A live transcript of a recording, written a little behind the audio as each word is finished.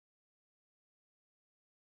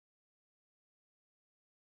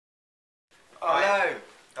Oh, hello.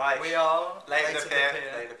 Right. We are Late late Pier.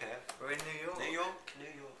 We're in New York.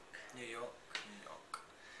 New York.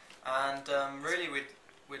 And really,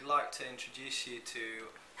 we'd like to introduce you to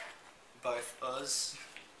both us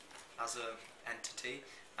as an entity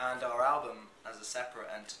and our album as a separate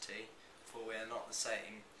entity, for we are not the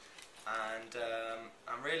same. And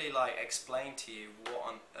really like explain to you what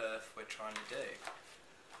on earth we're trying to do,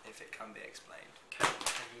 if it can be explained. Can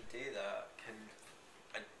you do that?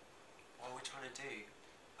 What are we trying to do?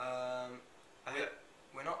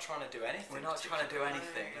 We're not trying to do anything. We're not trying to do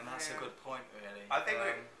anything, and that's a good point, really. I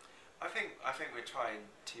think we're trying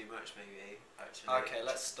too much, maybe. Actually. Okay,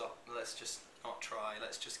 let's stop. Let's just not try.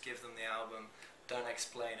 Let's just give them the album. Don't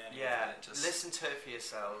explain anything. Yeah, just listen to it for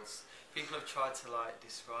yourselves. People have tried to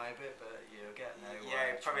describe it, but you'll get nowhere.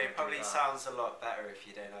 Yeah, it probably sounds a lot better if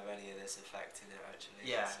you don't have any of this effect in it, actually.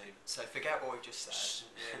 Yeah. So forget what we've just said.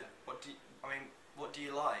 Yeah. What do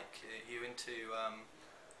you like? Are you into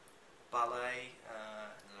ballet,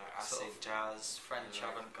 acid jazz, French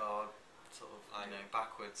avant-garde, sort of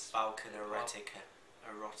backwards, Balkan erotic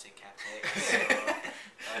epics,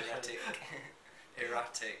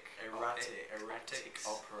 erratic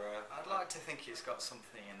opera. I'd like to think it's got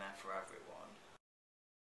something in there for everyone.